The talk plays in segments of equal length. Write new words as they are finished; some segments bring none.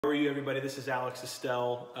How are you, everybody? This is Alex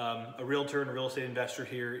Estill, a realtor and a real estate investor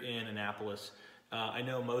here in Annapolis. I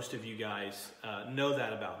know most of you guys know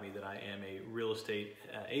that about me, that I am a real estate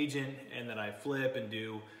agent and that I flip and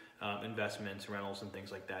do investments, rentals, and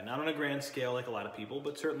things like that. Not on a grand scale like a lot of people,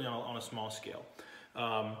 but certainly on a small scale.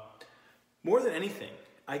 More than anything,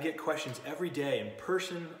 I get questions every day in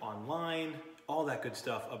person, online, all that good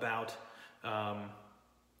stuff about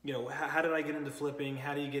how did I get into flipping?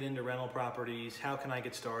 How do you get into rental properties? How can I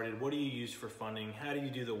get started? What do you use for funding? How do you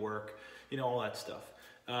do the work? All that stuff.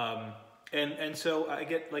 And so I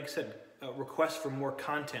get, like I said, requests for more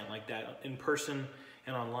content like that in person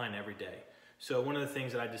and online every day. So one of the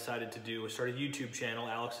things that I decided to do was start a YouTube channel,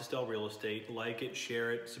 Alex Estill Real Estate. Like it,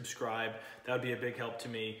 share it, subscribe. That would be a big help to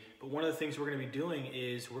me. But one of the things we're going to be doing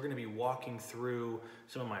is we're going to be walking through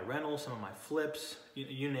some of my rentals, some of my flips,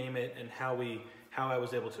 you name it, and how I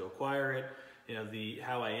was able to acquire it,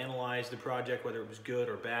 how I analyzed the project, whether it was good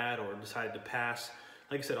or bad or decided to pass.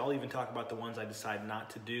 Like I said, I'll even talk about the ones I decided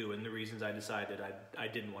not to do and the reasons I decided I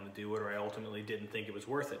didn't want to do it or I ultimately didn't think it was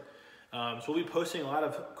worth it. So we'll be posting a lot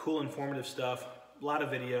of cool, informative stuff, a lot of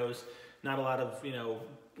videos, not a lot of,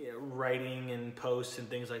 writing and posts and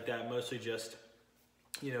things like that, mostly just,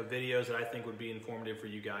 videos that I think would be informative for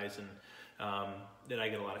you guys and that I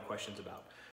get a lot of questions about.